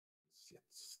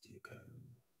yes, you can.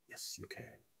 Yes, you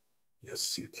can.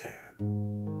 Yes, you can.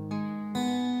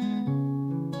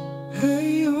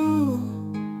 Hey you,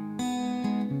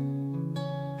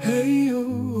 hey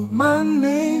you, my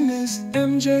name is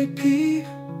MJP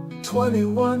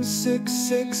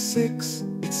 21666.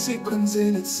 It's sequence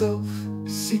in itself,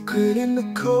 secret in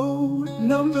the code,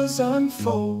 numbers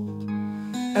unfold.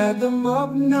 Add them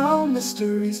up now,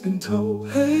 mystery's been told.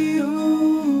 Hey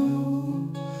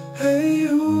you, hey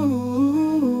you,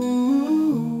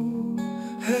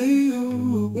 hey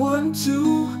you. 1,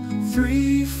 2,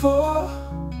 3, 4.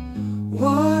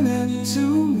 1 and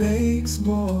 2 makes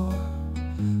more.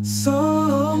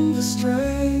 Sum the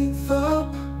strength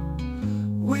up,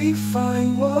 we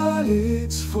find what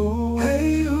it's for.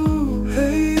 Hey you,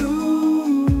 hey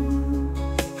you,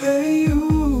 hey you.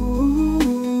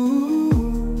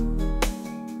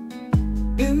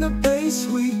 In the base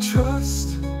we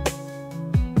trust,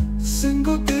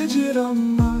 single digit a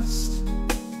must.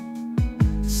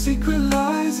 Secret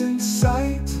lies in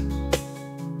sight,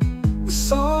 we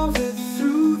solve it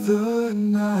through the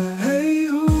night. Hey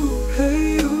you,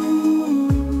 hey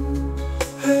you,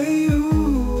 hey you.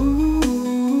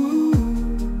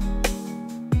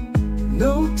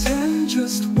 No 10,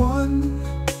 just 1.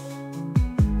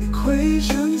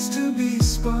 Equations to be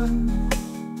spun.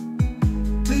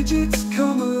 Digits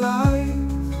come alive.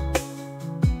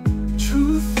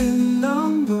 Truth in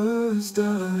numbers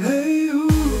done. Hey you,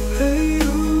 hey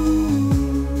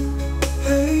you,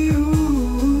 hey you.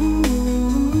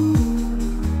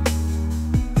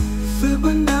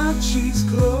 Fibonacci's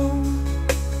glow.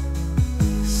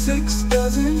 6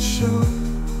 doesn't show.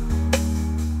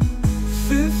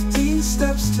 15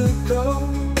 steps to go.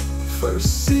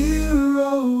 First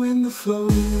 0 in the flow.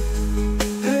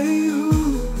 Hey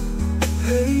you,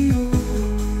 hey you.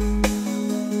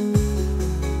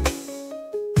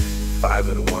 5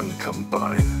 and 1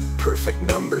 combine, perfect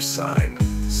number sign.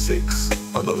 6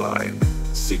 on the line,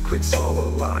 secrets all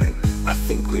align. I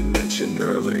think we mentioned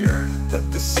earlier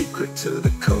that the secret to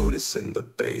the code is in the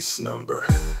base number.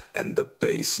 And the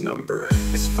base number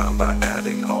is found by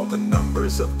adding all the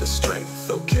numbers of the strength.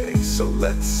 Okay, so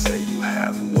let's say you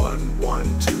have 1,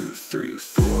 1, 2, 3,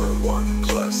 4. 1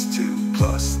 plus 2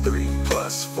 plus 3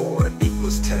 plus 4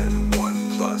 equals 10.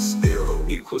 1 plus 0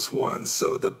 equals 1.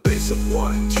 So the base of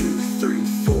 1, 2, 3,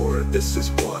 4, this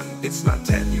is 1. It's not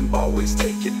 10, you always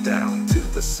take it down to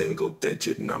the single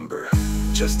digit number,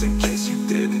 just in case you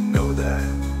didn't know that.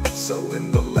 So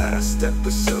in the last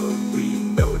episode we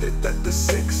noted that the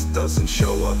 6 doesn't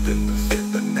show up in the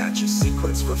Fibonacci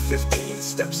sequence for 15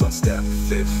 steps on step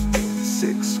 15.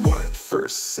 6, 1,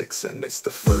 first 6, and it's the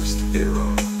first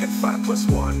arrow. And 5 plus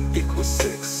 1 equals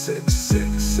 6. 6,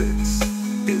 6, 6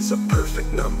 is a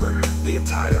perfect number. The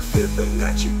entire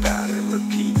Fibonacci pattern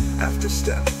repeat after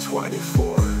step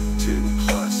 24. 2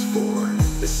 plus 4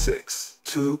 is 6.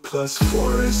 2 plus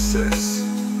 4 is 6.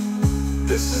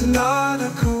 This is not a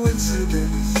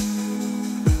coincidence.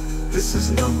 This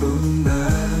is number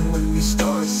 9. When we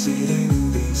start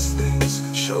seeing these things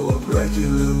show up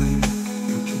regularly,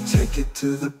 you can take it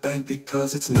to the bank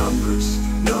because it's numbers,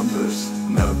 numbers,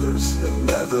 numbers that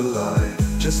never lie.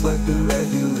 Just like the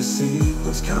regular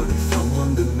sequence counting from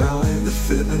 1 to 9. The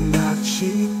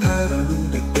Fibonacci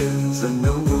pattern begins at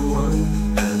number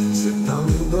 1, ends at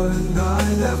number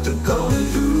 9. After going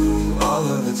through all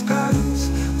of its patterns,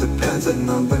 depends at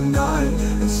number 9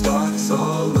 and starts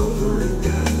all over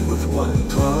again with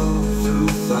 112 through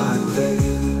 5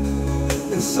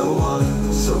 and so on.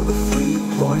 So the 3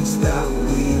 points that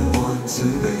we want to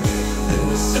make in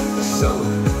this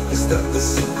episode is that the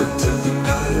secret to the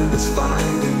pattern is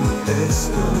finding the base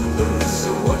number.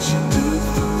 So what you do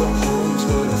through the whole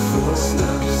 24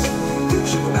 steps, did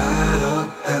you add up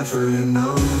every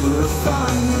number,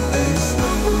 find the base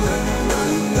number and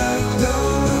write that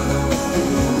down.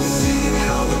 See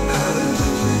how the pattern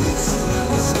completes.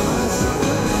 Let's start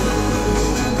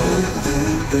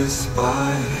with this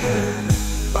by hand.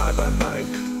 Bye bye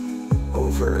Mike,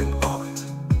 over and out.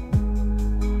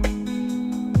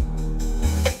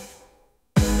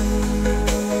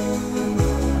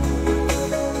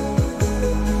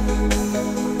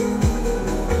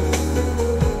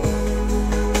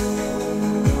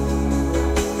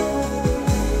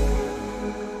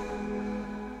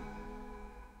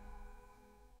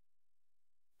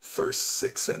 First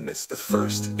 6, and it's the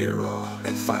first arrow.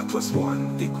 And 5 plus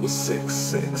 1 equals 6.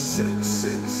 6, 6,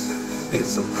 6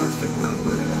 is a perfect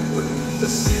number. The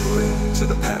secret to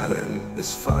the pattern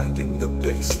is finding the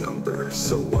base number.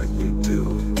 So what you do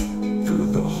through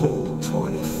the whole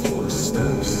 24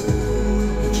 steps,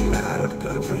 did you add up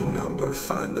every number,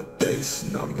 find the base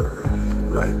number,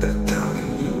 write that down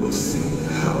and you will see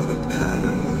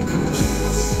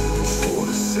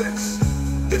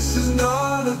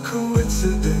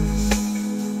coincidence.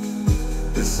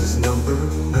 This is number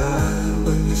 9.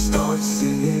 When you start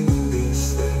seeing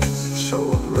these things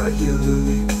show up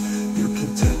regularly, you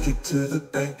can take it to the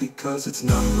bank because it's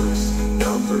numbers,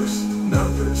 numbers,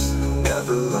 numbers,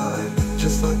 never lie.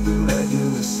 Just like the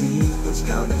regular sequence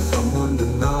counting from 1 to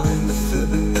 9. The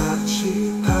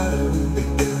Fibonacci pattern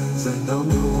begins at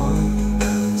number 1,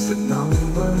 ends at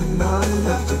number 9.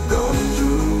 After going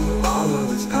through all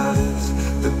of its patterns,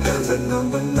 depends at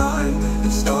number 9.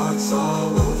 It starts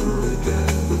all over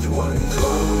again with one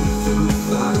flowing through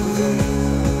 5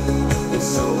 again, and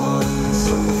so on and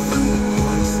so forth.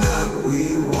 Points that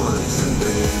we want to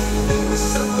make.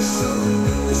 This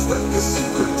episode is like a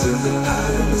secret to the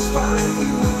pattern. It's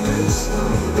finding the base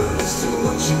numbers to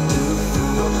what you do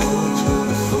through the whole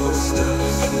 24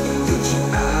 steps. Could you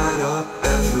add up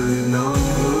every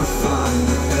number, find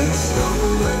the base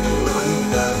number, and write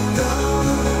that down?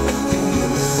 Can you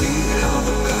see how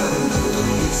the pattern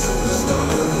repeats and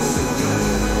starts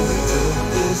again? We did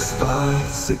this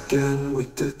we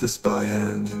did this by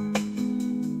hand.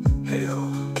 Heyo,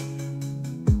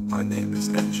 my name is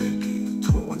MJP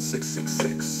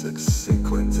 216666. It's a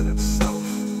sequence in itself.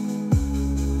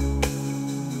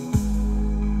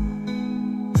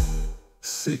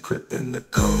 Secret in the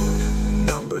code,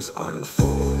 numbers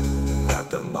unfold. Add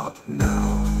them up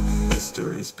now,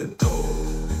 history's been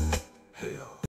told.